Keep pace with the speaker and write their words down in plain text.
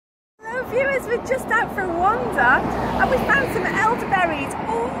viewers, we're just out for a wander and we found some elderberries.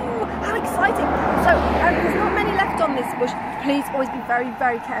 Oh, how exciting. So there's not many left on this bush. Please always be very,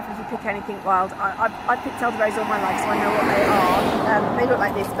 very careful if you pick anything wild. I've picked elderberries all my life, so I know what they are. They look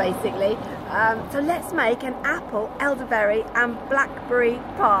like this basically. So let's make an apple, elderberry and blackberry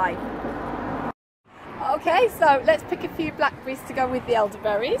pie. Okay, so let's pick a few blackberries to go with the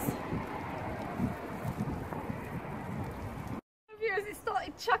elderberries. Viewers, it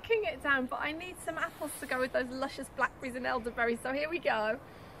started chucking it down, but I need some apples to go with those luscious blackberries and elderberries, so here we go.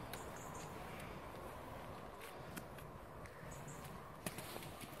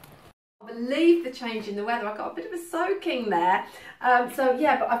 I believe the change in the weather, I got a bit of a soaking there. So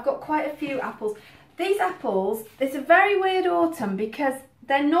yeah, but I've got quite a few apples. These apples, it's a very weird autumn because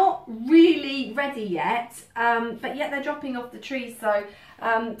they're not really ready yet, but yet they're dropping off the tree, so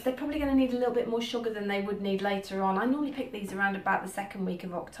they're probably going to need a little bit more sugar than they would need later on. I normally pick these around about the second week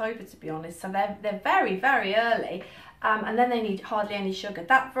of October, to be honest, so they're very, very early, and then they need hardly any sugar.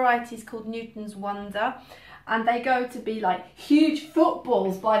 That variety is called Newton's Wonder, and they go to be like huge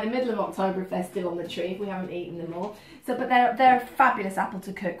footballs by the middle of October if they're still on the tree, if we haven't eaten them all. So, but they're a fabulous apple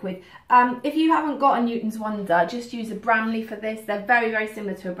to cook with. If you haven't got a Newton's Wonder, just use a Bramley for this. They're very, very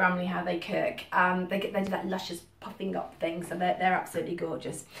similar to a Bramley how they cook. They do that luscious puffing up thing, so they're absolutely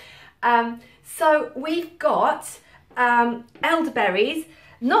gorgeous. So we've got elderberries.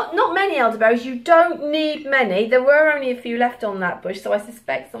 Not many elderberries, you don't need many. There were only a few left on that bush, so I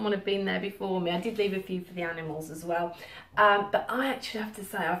suspect someone had been there before me. I did leave a few for the animals as well. But I actually have to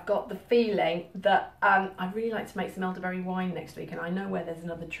say, I've got the feeling that I'd really like to make some elderberry wine next week, and I know where there's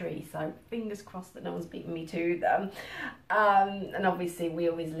another tree, so fingers crossed that no one's beaten me to them. And obviously we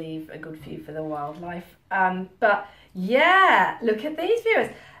always leave a good few for the wildlife. But yeah, look at these, viewers.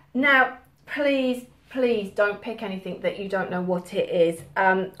 Now, please don't pick anything that you don't know what it is.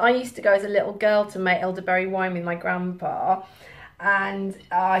 I used to go as a little girl to make elderberry wine with my grandpa, and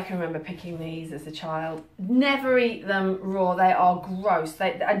I can remember picking these as a child. Never eat them raw, they are gross.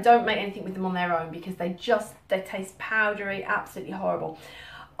 I don't make anything with them on their own because they taste powdery, absolutely horrible.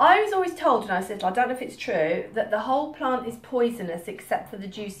 I was always told when I was little, I don't know if it's true, that the whole plant is poisonous except for the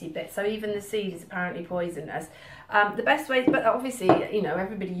juicy bit, so even the seed is apparently poisonous. The best way, but obviously, you know,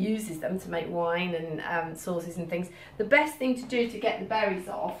 everybody uses them to make wine and sauces and things. The best thing to do to get the berries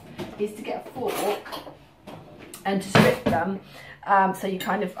off is to get a fork and to strip them. So you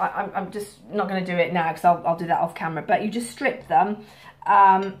kind of, I'm just not going to do it now because I'll do that off camera, but you just strip them.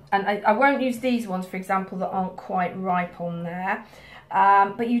 And I won't use these ones, for example, that aren't quite ripe on there.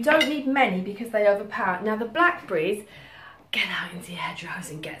 But you don't need many because they overpower. Now the blackberries, get out into your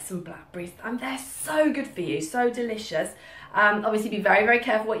hedgerows and get some blackberries. They're so good for you, so delicious. Obviously be very, very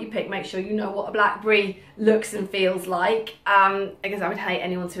careful what you pick. Make sure you know what a blackberry looks and feels like, because I would hate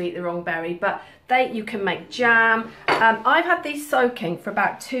anyone to eat the wrong berry. But you can make jam. I've had these soaking for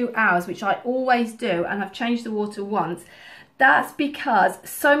about 2 hours, which I always do, and I've changed the water once. That's because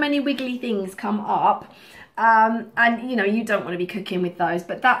so many wiggly things come up. And you know, you don't want to be cooking with those,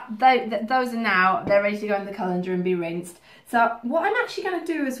 but those are now, they're ready to go in the colander and be rinsed. So what I'm actually going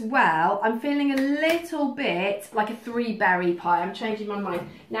to do as well, I'm feeling a little bit like a 3-berry pie. I'm changing my mind.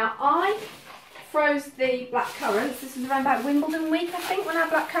 Now I froze the blackcurrants. This was around about Wimbledon week, I think, when our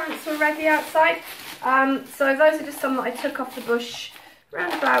blackcurrants were ready outside. So those are just some that I took off the bush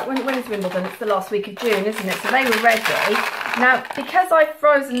around about, when is Wimbledon? It's the last week of June, isn't it? So they were ready. Now, because I've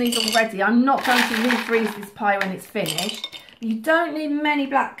frozen these already, I'm not going to refreeze this pie when it's finished. You don't need many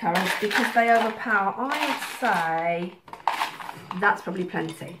blackcurrants because they overpower. I would say that's probably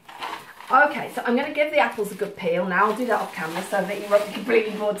plenty. Okay, so I'm going to give the apples a good peel now. I'll do that off camera so that you won't be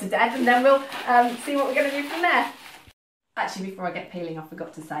completely bored to death, and then we'll see what we're going to do from there. Actually, before I get peeling, I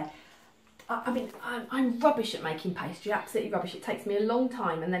forgot to say, I'm rubbish at making pastry, absolutely rubbish. It takes me a long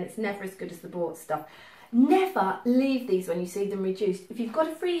time and then it's never as good as the bought stuff. Never leave these when you see them reduced. If you've got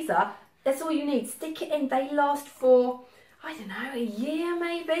a freezer, that's all you need. Stick it in. They last for, I don't know, a year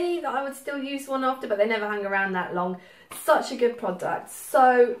maybe, that I would still use one after, but they never hang around that long. Such a good product,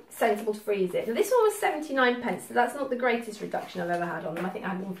 so sensible to freeze it. Now this one was 79p, so that's not the greatest reduction I've ever had on them. I think I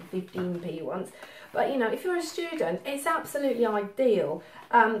had one for 15p once. But you know, if you're a student, it's absolutely ideal.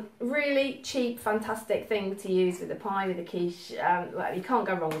 Really cheap, fantastic thing to use with a pie, with a quiche. Well, you can't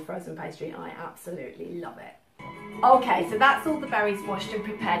go wrong with frozen pastry. I absolutely love it. Okay, so that's all the berries washed and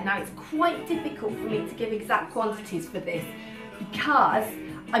prepared. Now it's quite difficult for me to give exact quantities for this because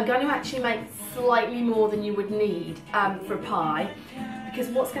I'm going to actually make slightly more than you would need for a pie, because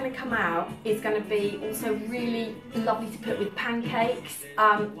what's going to come out is going to be also really lovely to put with pancakes,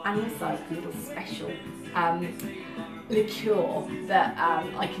 and also a little special liqueur that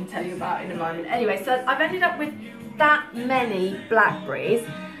I can tell you about in a moment. Anyway, so I've ended up with that many blackberries.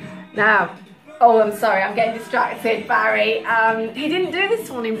 Now, oh, I'm sorry, I'm getting distracted, Barry. He didn't do this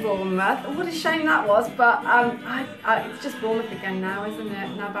one in Bournemouth. What a shame that was, but it's just Bournemouth again now, isn't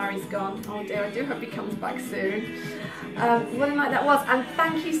it? Now Barry's gone. Oh dear, I do hope he comes back soon. What a night that was, and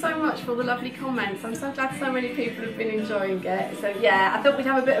thank you so much for all the lovely comments. I'm so glad so many people have been enjoying it. So yeah, I thought we'd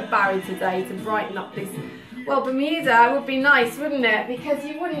have a bit of Barry today to brighten up this. Well, Bermuda would be nice, wouldn't it? Because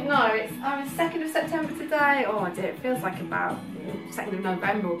you wouldn't know. It's 2nd of September today. Oh dear, it feels like about 2nd of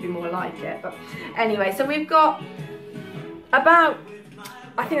November would be more like it. But anyway, so we've got about,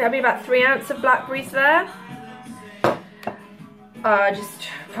 I think that'd be about 3 ounces of blackberries there. Just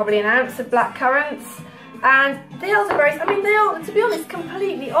probably an ounce of blackcurrants. And the elderberries, I mean, they are, to be honest,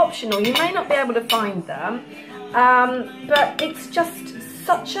 completely optional. You may not be able to find them, but it's just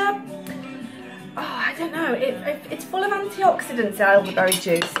such a, oh, I don't know, it's full of antioxidants, elderberry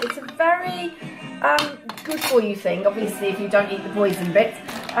juice. It's a very good for you thing, obviously, if you don't eat the poison bits.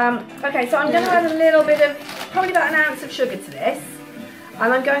 Okay, so I'm going to add a little bit of, probably about an ounce of sugar to this,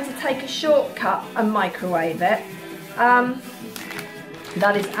 and I'm going to take a shortcut and microwave it.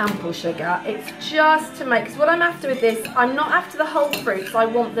 That is ample sugar. It's just to make, because what I'm after with this, I'm not after the whole fruits, I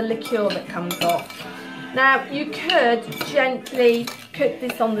want the liqueur that comes off. Now, you could gently cook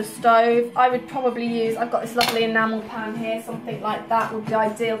this on the stove. I would probably use, I've got this lovely enamel pan here, something like that would be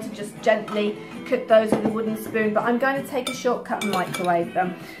ideal to just gently cook those with a wooden spoon, but I'm going to take a shortcut and microwave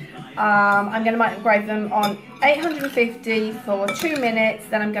them. I'm going to microwave them on 850 for 2 minutes,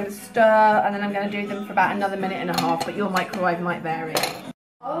 then I'm going to stir, and then I'm going to do them for about another 1.5 minutes, but your microwave might vary.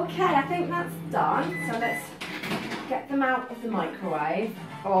 Okay, I think that's done, so let's get them out of the microwave.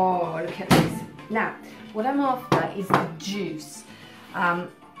 Oh, look at this. Now, what I'm after is the juice. Oh,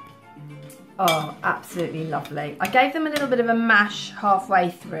 absolutely lovely. I gave them a little bit of a mash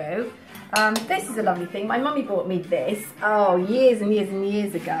halfway through. This is a lovely thing. My mummy bought me this, oh, years and years and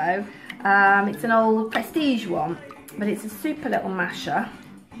years ago. It's an old Prestige one, but it's a super little masher.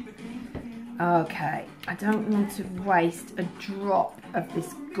 Okay, I don't want to waste a drop of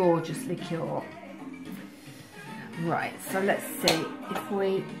this gorgeous liqueur. Right, so let's see if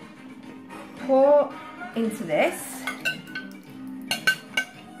we pour into this.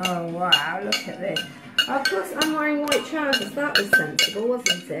 Oh wow, look at this. Of course I'm wearing white trousers, that was sensible,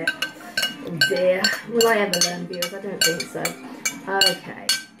 wasn't it? Oh dear, will I ever learn, viewers? I don't think so. Okay.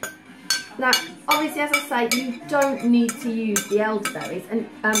 Now, obviously, as I say, you don't need to use the elderberries. And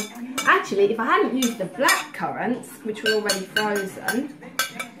actually, if I hadn't used the blackcurrants, which were already frozen,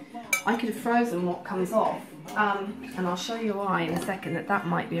 I could have frozen what comes off. And I'll show you why in a second, that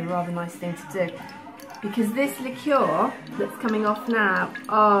might be a rather nice thing to do. Because this liqueur that's coming off now,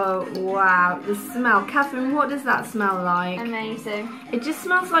 oh wow, the smell. Kathryn, what does that smell like? Amazing. It just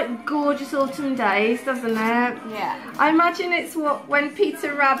smells like gorgeous autumn days, doesn't it? Yeah. I imagine it's what when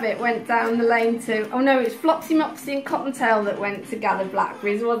Peter Rabbit went down the lane to, oh no, it's Flopsy, Mopsy and Cottontail that went to gather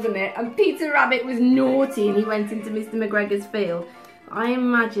blackberries, wasn't it? And Peter Rabbit was naughty and he went into Mr. McGregor's field. I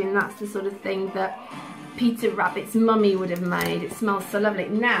imagine that's the sort of thing that Peter Rabbit's mummy would have made. It smells so lovely.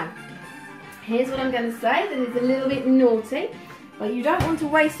 Now, here's what I'm going to say, that is a little bit naughty, but you don't want to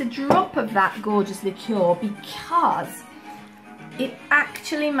waste a drop of that gorgeous liqueur because it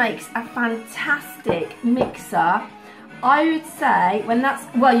actually makes a fantastic mixer. I would say when that's,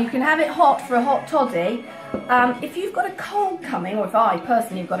 well, you can have it hot for a hot toddy. If you've got a cold coming, or if I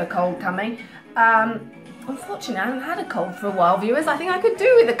personally have got a cold coming, unfortunately I haven't had a cold for a while, viewers. I think I could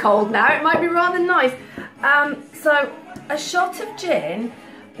do with a cold now. It might be rather nice. So a shot of gin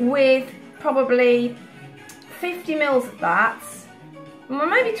with probably 50 mils of that, or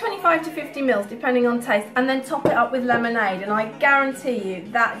maybe 25 to 50 mils depending on taste, and then top it up with lemonade, and I guarantee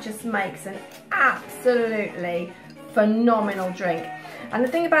you that just makes an absolutely phenomenal drink. And the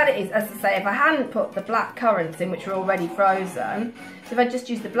thing about it is, as I say, if I hadn't put the black currants in, which are already frozen, so if I just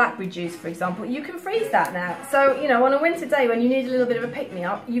used the blackberry juice, for example, you can freeze that now. So, you know, on a winter day when you need a little bit of a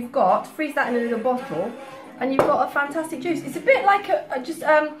pick-me-up, you've got, freeze that in a little bottle, and you've got a fantastic juice. It's a bit like a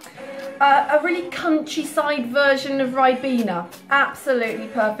really countryside version of Ribena. Absolutely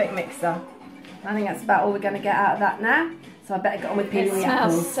perfect mixer. I think that's about all we're going to get out of that now. So I better get on with peeling the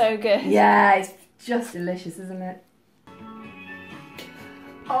apples. It smells so good. Yeah, it's just delicious, isn't it?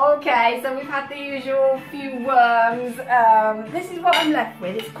 Okay, so we've had the usual few worms. This is what I'm left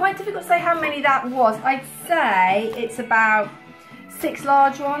with. It's quite difficult to say how many that was. I'd say it's about 6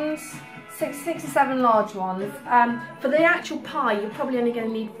 large ones. six or seven large ones. For the actual pie, you're probably only going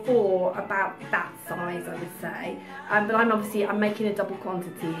to need 4 about that size, I would say. But I'm making a double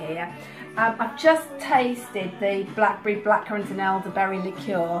quantity here. I've just tasted the blackberry, blackcurrant and elderberry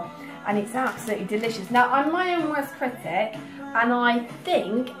liqueur, and it's absolutely delicious. Now, I'm my own worst critic, and I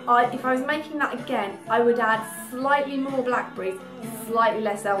think if I was making that again, I would add slightly more blackberries, slightly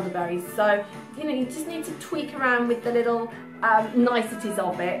less elderberries. So, you know, you just need to tweak around with the little niceties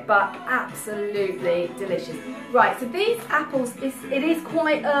of it, but absolutely delicious. Right, so these apples, it is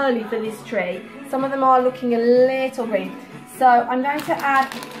quite early for this tree. Some of them are looking a little green. So I'm going to add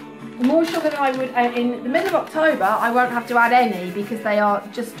more sugar than I would in the middle of October. I won't have to add any because they are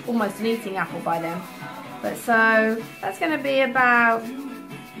just almost an eating apple by then. But so that's going to be about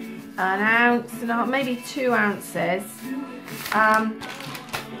 1 ounce and a half, maybe 2 ounces. And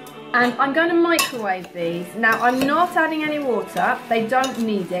I'm going to microwave these. Now, I'm not adding any water. They don't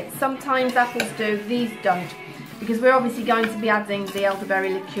need it. Sometimes apples do, these don't, because we're obviously going to be adding the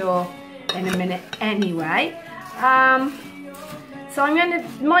elderberry liqueur in a minute anyway. So I'm going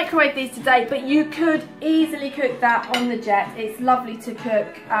to microwave these today, but you could easily cook that on the jet. It's lovely to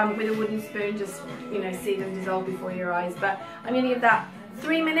cook with a wooden spoon, just, you know, see them dissolve before your eyes. But I'm going to give that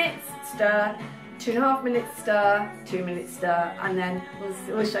 3 minutes, stir, 2.5 minutes stir, 2 minutes stir, and then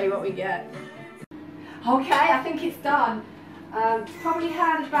we'll show you what we get. Okay, I think it's done. Probably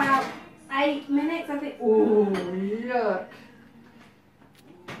had about 8 minutes, I think. Oh, look.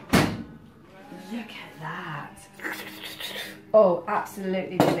 Look at that. Oh,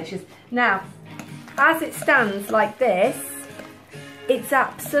 absolutely delicious. Now, as it stands like this, it's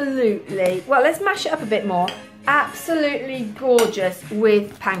absolutely, well, let's mash it up a bit more. Absolutely gorgeous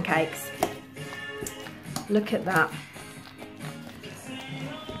with pancakes. Look at that.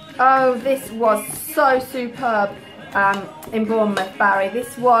 Oh, this was so superb in Bournemouth, Barry.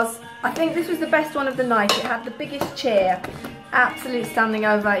 This was, I think this was the best one of the night. It had the biggest cheer. Absolute standing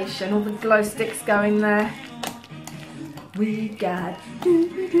ovation. All the glow sticks going there. We got.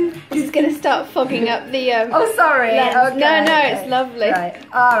 It's going to start fogging up the. Oh, sorry. Okay, no, okay. It's lovely. Right.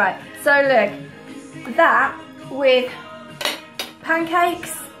 All right. So look, that with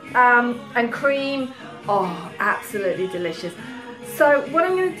pancakes and cream. Oh, absolutely delicious. So what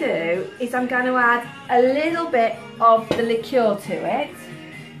I'm going to do is I'm going to add a little bit of the liqueur to it.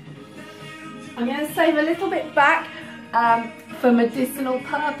 I'm going to save a little bit back for medicinal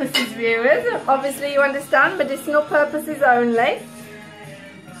purposes, viewers. Obviously you understand, medicinal purposes only.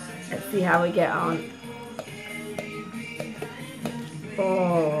 Let's see how we get on.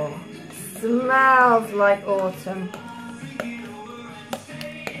 Oh, smells like autumn.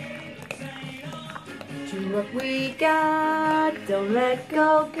 Do what we got, don't let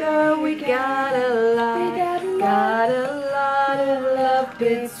go, girl. We got a lot, got a lot of love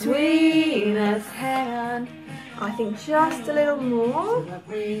between us. Hang on, I think just a little more. Do what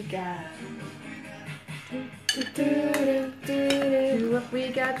we got. Do what we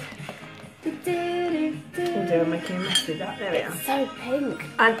got. I'm making a mess with that. There we are. It's so pink.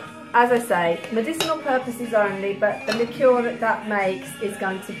 And as I say, medicinal purposes only, but the liqueur that makes is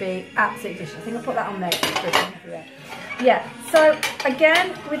going to be absolutely delicious. I think I'll put that on there. Yeah, so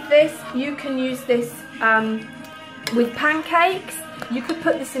again, with this, you can use this with pancakes. You could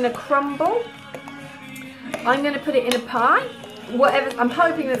put this in a crumble. I'm going to put it in a pie. Whatever. I'm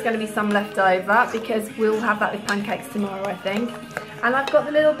hoping there's going to be some left over because we'll have that with pancakes tomorrow, I think. And I've got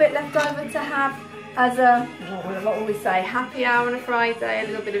the little bit left over to have as a, what will we say, happy hour on a Friday, a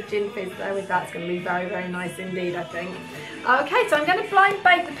little bit of gin fizz there with that. It's going to be very, very nice indeed, I think. Okay, so I'm going to blind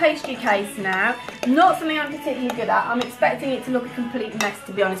bake the pastry case now. Not something I'm particularly good at. I'm expecting it to look a complete mess,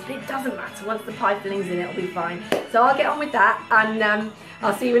 to be honest, but it doesn't matter. Once the pie filling's in, it'll be fine. So I'll get on with that, and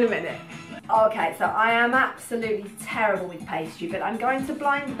I'll see you in a minute. Okay, so I am absolutely terrible with pastry, but I'm going to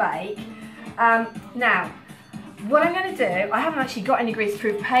blind bake. Now, what I'm going to do, I haven't actually got any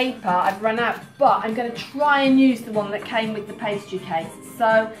greaseproof paper, I've run out, but I'm going to try and use the one that came with the pastry case.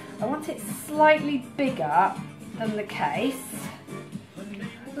 So I want it slightly bigger than the case.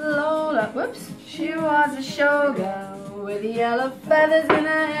 Lola, whoops, she was a showgirl with yellow feathers in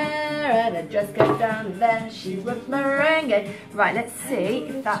her hair and a dress cut down there. She was merengue. Right, let's see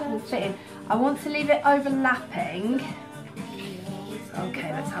if that will fit in. I want to leave it overlapping.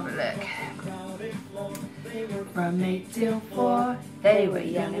 Okay, let's have a look. From 8 till 4, they were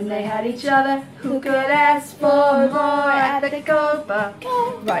young and they had each other. Who could ask for more at the Copa?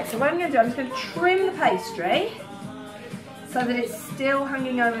 Right, so what I'm going to do, I'm just going to trim the pastry so that it's still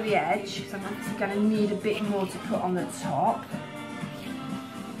hanging over the edge. So I'm obviously going to need a bit more to put on the top.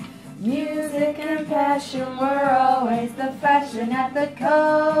 Music and passion were always the fashion at the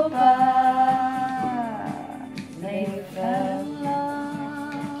Copa.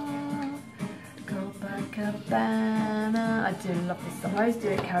 Havana. I do love this song. I always do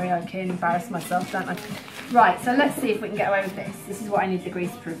it karaoke and embarrass myself, don't I? Right, so let's see if we can get away with this. This is what I need the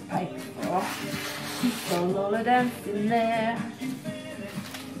greaseproof paper for. Roll all of them in there.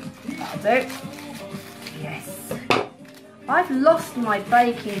 That'll do. Yes. I've lost my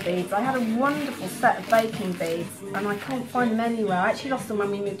baking beads. I had a wonderful set of baking beads and I can't find them anywhere. I actually lost them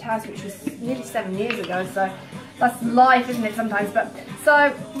when we moved house, which was nearly 7 years ago, so that's life, isn't it, sometimes? But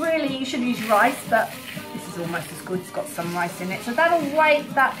so really you should use rice, but this is almost as good. It's got some rice in it. So that'll weight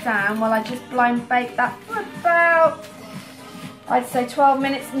that down while I just blind bake that for about, I'd say 12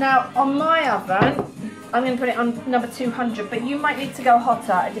 minutes. Now on my oven, I'm going to put it on number 200, but you might need to go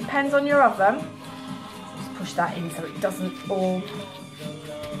hotter. It depends on your oven. Push that in so it doesn't all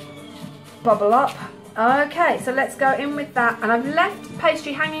bubble up. Okay, so let's go in with that, and I've left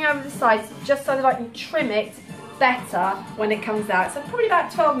pastry hanging over the sides just so that I can trim it better when it comes out. So probably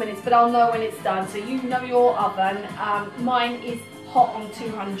about 12 minutes, but I'll know when it's done, so you know your oven. Mine is hot on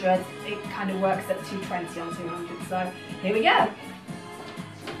 200. It kind of works at 220 on 200, so here we go.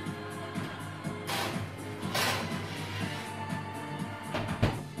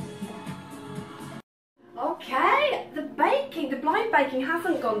 Okay, the blind baking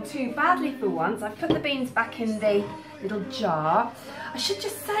hasn't gone too badly for once. I've put the beans back in the little jar. I should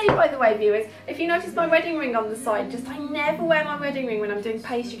just say, by the way, viewers, if you notice my wedding ring on the side, I never wear my wedding ring when I'm doing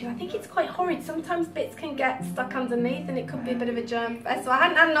pastry because I think it's quite horrid. Sometimes bits can get stuck underneath and it could be a bit of a germ fest. So I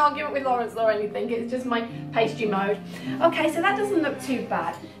hadn't had an argument with Lawrence or anything. It's just my pastry mode. Okay, so that doesn't look too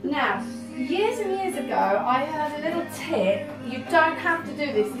bad. Now, years and years ago, I heard a little tip. You don't have to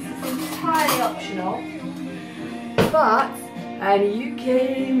do this. This is entirely optional. But, and you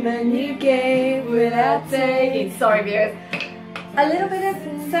came and you gave without taking. Sorry, viewers. A little bit of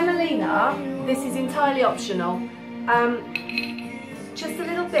semolina. This is entirely optional. Just a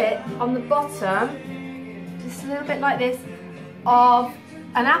little bit on the bottom, just a little bit like this, of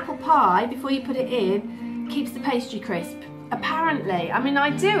an apple pie before you put it in, keeps the pastry crisp. Apparently, I mean, I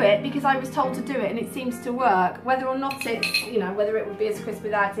do it because I was told to do it and it seems to work. Whether or not it's, you know, whether it would be as crisp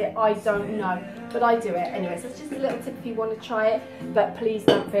without it, I don't know. But I do it anyway, so it's just a little tip if you want to try it, but please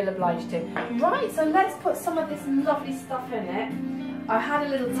don't feel obliged to. Right, so let's put some of this lovely stuff in it. I had a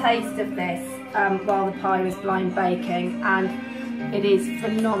little taste of this while the pie was blind baking, and it is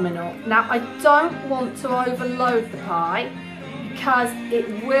phenomenal. Now, I don't want to overload the pie because it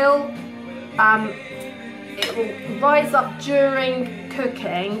will rise up during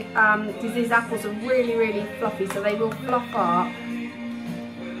cooking. These apples are really, really fluffy, so they will fluff up.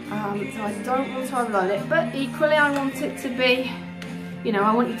 So I don't want to overload it, but equally I want it to be, you know,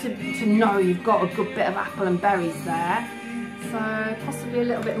 I want you to know you've got a good bit of apple and berries there. So possibly a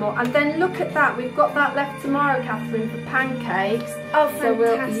little bit more. And then look at that, we've got that left tomorrow, Kathryn, for pancakes. Oh,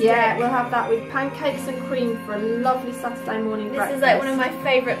 fantastic. So we'll have that with pancakes and cream for a lovely Saturday morning breakfast. This is like one of my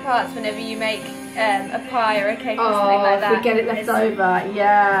favourite parts whenever you make a pie or a cake or something like that. We get it left over,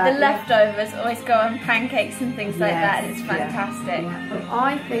 yeah. The leftovers always go on pancakes and things like that, and it's fantastic. Yeah. But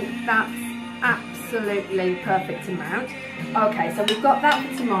I think that's absolutely perfect amount. Okay, so we've got that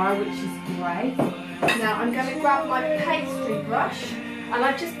for tomorrow, which is great. Now I'm going to grab my pastry brush, and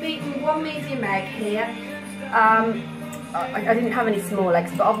I've just beaten 1 medium egg here. I didn't have any small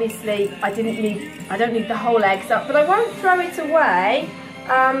eggs, but obviously I don't need the whole egg, so, but I won't throw it away.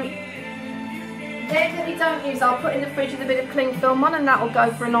 The egg that we don't use, I'll put in the fridge with a bit of cling film on, and that will go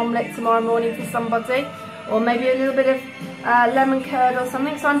for an omelette tomorrow morning for somebody, or maybe a little bit of lemon curd or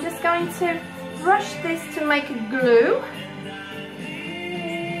something. So I'm just going to brush this to make a glue.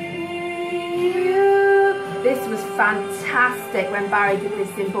 This was fantastic when Barry did this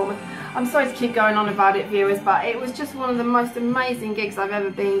in Bournemouth. I'm sorry to keep going on about it, viewers, but it was just one of the most amazing gigs I've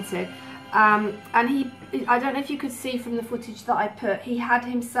ever been to. And I don't know if you could see from the footage that I put, he had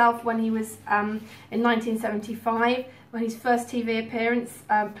himself when he was in 1975, when his first TV appearance,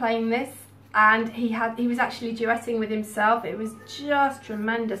 playing this, and he was actually duetting with himself. It was just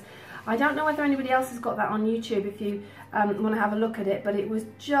tremendous. I don't know whether anybody else has got that on YouTube if you want to have a look at it, but it was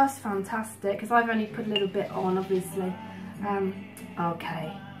just fantastic, because I've only put a little bit on, obviously.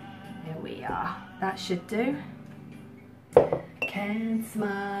 Okay, here we are. That should do. Can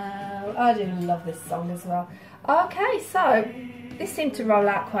smile. I do love this song as well. Okay, so this seemed to roll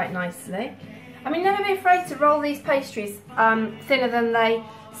out quite nicely. I mean, never be afraid to roll these pastries thinner than they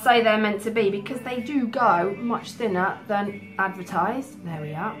say they're meant to be, because they do go much thinner than advertised. There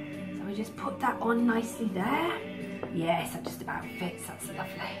we are. So we just put that on nicely there. Yes, that just about fits. That's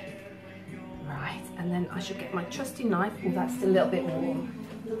lovely. Right, and then I should get my trusty knife. Oh, that's still a little bit warm.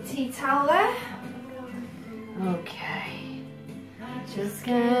 Little tea towel there. Okay. Just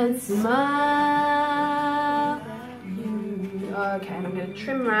can't smile. Okay, and I'm going to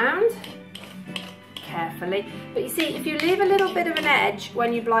trim round carefully. But you see, if you leave a little bit of an edge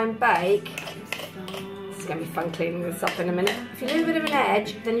when you blind bake, this is going to be fun cleaning this up in a minute. If you leave a bit of an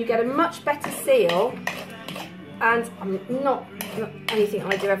edge, then you get a much better seal. And not anything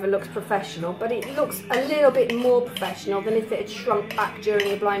I do ever looks professional, but it looks a little bit more professional than if it had shrunk back during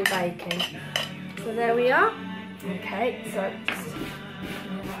your blind baking. So there we are. Okay, so just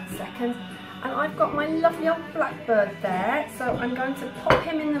a second. And I've got my lovely old blackbird there, so I'm going to pop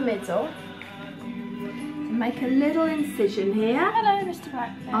him in the middle. Make a little incision here. Hello, Mr.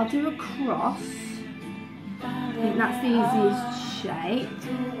 Blackbird. I'll do a cross. I think that's the easiest shape.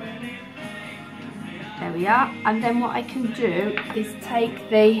 There we are. And then what I can do is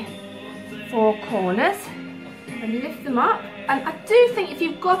take the 4 corners and lift them up. And I do think if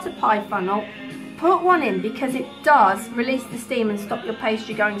you've got a pie funnel, put one in, because it does release the steam and stop your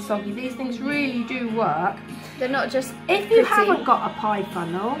pastry going soggy. These things really do work. They're not just If you haven't got a pie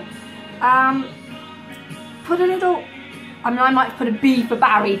funnel, put a little, I mean, I might put a B for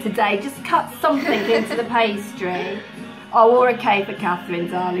Barry today, just cut something into the pastry. Oh, or a K for Kathryn,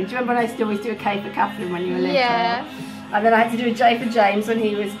 darling. Do you remember when I used to always do a K for Kathryn when you were little? Yeah. And then I had to do a J for James when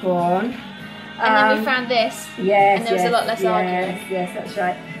he was born. And then we found this. Yes, and there was a lot less arguing. Yes, that's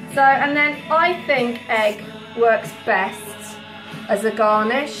right. So, and then I think egg works best as a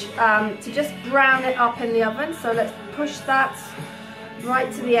garnish, to just brown it up in the oven. So let's push that right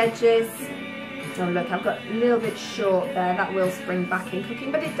to the edges. Oh look, I've got a little bit short there. That will spring back in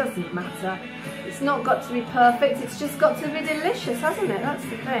cooking, but it doesn't matter. It's not got to be perfect, it's just got to be delicious, hasn't it? That's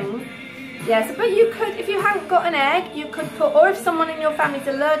the thing. Yes, but you could, if you haven't got an egg, you could put, or if someone in your family is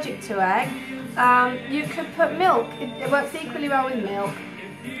allergic to egg, you could put milk. It works equally well with milk.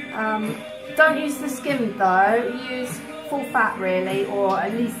 Don't use the skim though, use full fat really, or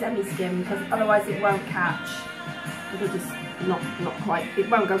at least semi-skim, because otherwise it won't catch. It'll just not quite, it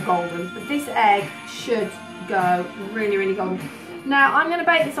won't go golden. But this egg should go really, really golden. Now I'm going to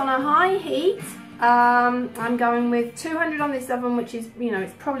bake this on a high heat. I'm going with 200 on this oven, which is, you know,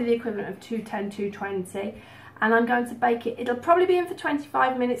 it's probably the equivalent of 210, 220. And I'm going to bake it, it'll probably be in for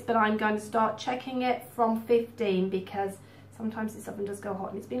 25 minutes, but I'm going to start checking it from 15, because sometimes this oven does go hot,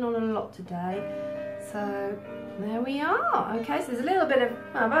 and it's been on a lot today. So there we are. Okay, so there's a little bit of,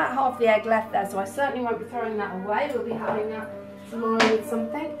 about half the egg left there, so I certainly won't be throwing that away. We'll be having that tomorrow with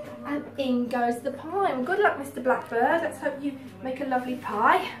something. And in goes the pie. Well, good luck, Mr. Blackbird. Let's hope you make a lovely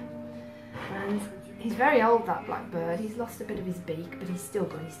pie. And he's very old, that blackbird. He's lost a bit of his beak, but he's still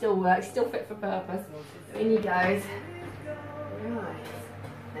good. He still works, still fit for purpose. So in he goes. Right,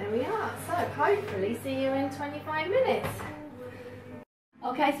 there we are. So hopefully see you in 25 minutes.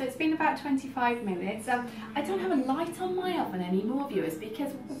 Okay, so it's been about 25 minutes. I don't have a light on my oven anymore, viewers,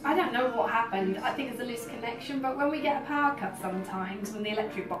 because I don't know what happened. I think there's a loose connection, but when we get a power cut sometimes, when the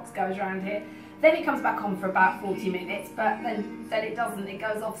electric box goes around here, then it comes back on for about 40 minutes, but then it doesn't, it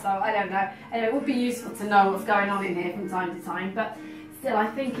goes off, so I don't know. Anyway, it would be useful to know what's going on in here from time to time, but still, I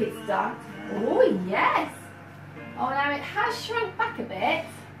think it's done. Oh, yes! Oh, now it has shrunk back a bit.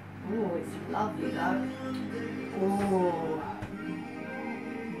 Oh, it's lovely though. Oh.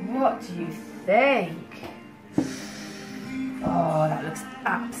 What do you think? Oh, that looks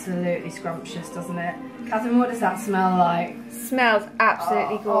absolutely scrumptious, doesn't it? Kathryn, what does that smell like? Smells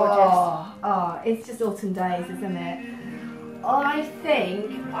absolutely gorgeous. Oh, it's just autumn days, isn't it? I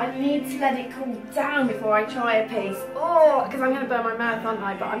think I need to let it cool down before I try a piece. Oh, because I'm going to burn my mouth, aren't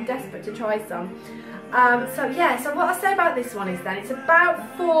I? But I'm desperate to try some. So yeah, so what I'll say about this one is then, it's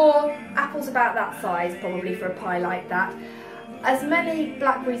about 4 apples about that size, probably for a pie like that. As many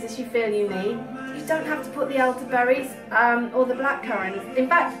blackberries as you feel you need. You don't have to put the elderberries or the blackcurrants. In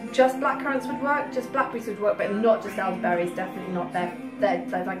fact, just blackcurrants would work, just blackberries would work, but not just elderberries, definitely not.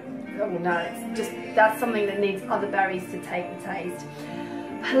 They're like, oh no, it's just, that's something that needs other berries to take the taste.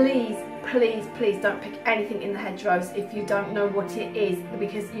 Please, please, please don't pick anything in the hedgerows if you don't know what it is,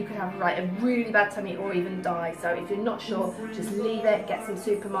 because you could have a really bad tummy or even die. So if you're not sure, just leave it, get some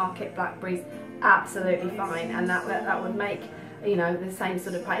supermarket blackberries, absolutely fine, and that would make, you know, the same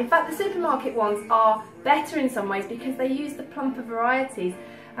sort of pie. In fact, the supermarket ones are better in some ways because they use the plumper varieties.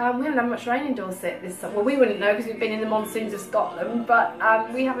 We haven't had much rain in Dorset this summer. Well, we wouldn't know because we've been in the monsoons of Scotland, but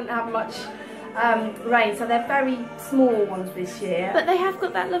we haven't had much rain, so they're very small ones this year. But they have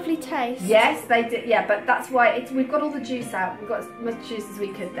got that lovely taste. Yes, they do. Yeah, but that's why we've got all the juice out. We've got as much juice as we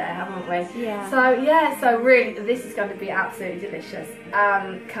could there, haven't we? Yeah. So yeah, so really, this is going to be absolutely delicious.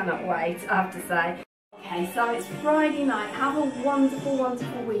 Cannot wait, I have to say. Okay, so it's Friday night. Have a wonderful,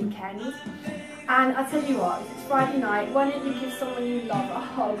 wonderful weekend. And I tell you what, it's Friday night, why don't you give someone you love a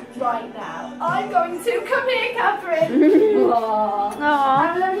hug right now? I'm going to. Come here, Kathryn. Aww.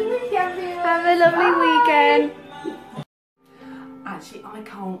 Have a lovely weekend, viewers. Have a lovely weekend. Actually, I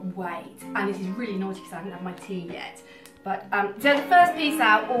can't wait. And this is really naughty because I haven't had my tea yet. But so the first piece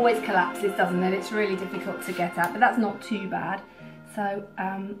out always collapses, doesn't it? It's really difficult to get at, but that's not too bad. So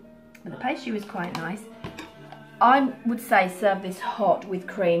the pastry was quite nice. I would say serve this hot with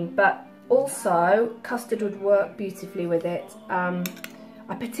cream, but also custard would work beautifully with it.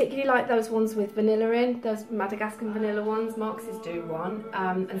 I particularly like those ones with vanilla in, those Madagascan vanilla ones. Marx's do one,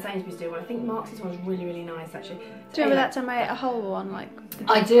 and Sainsbury's do one. I think Marx's one's really, really nice actually. Do you remember that time I ate a whole one?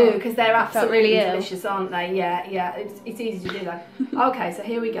 I do, because they're absolutely really delicious, aren't they? Yeah, yeah, it's easy to do that. Okay, so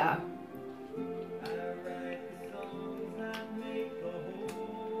here we go.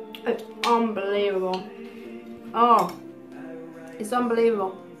 It's unbelievable. Oh, it's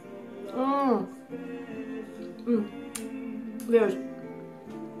unbelievable. Viewers.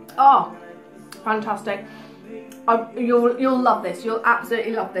 Oh, fantastic. You'll love this. You'll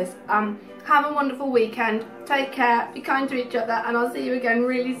absolutely love this. Have a wonderful weekend. Take care. Be kind to each other, and I'll see you again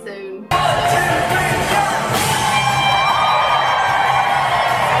really soon.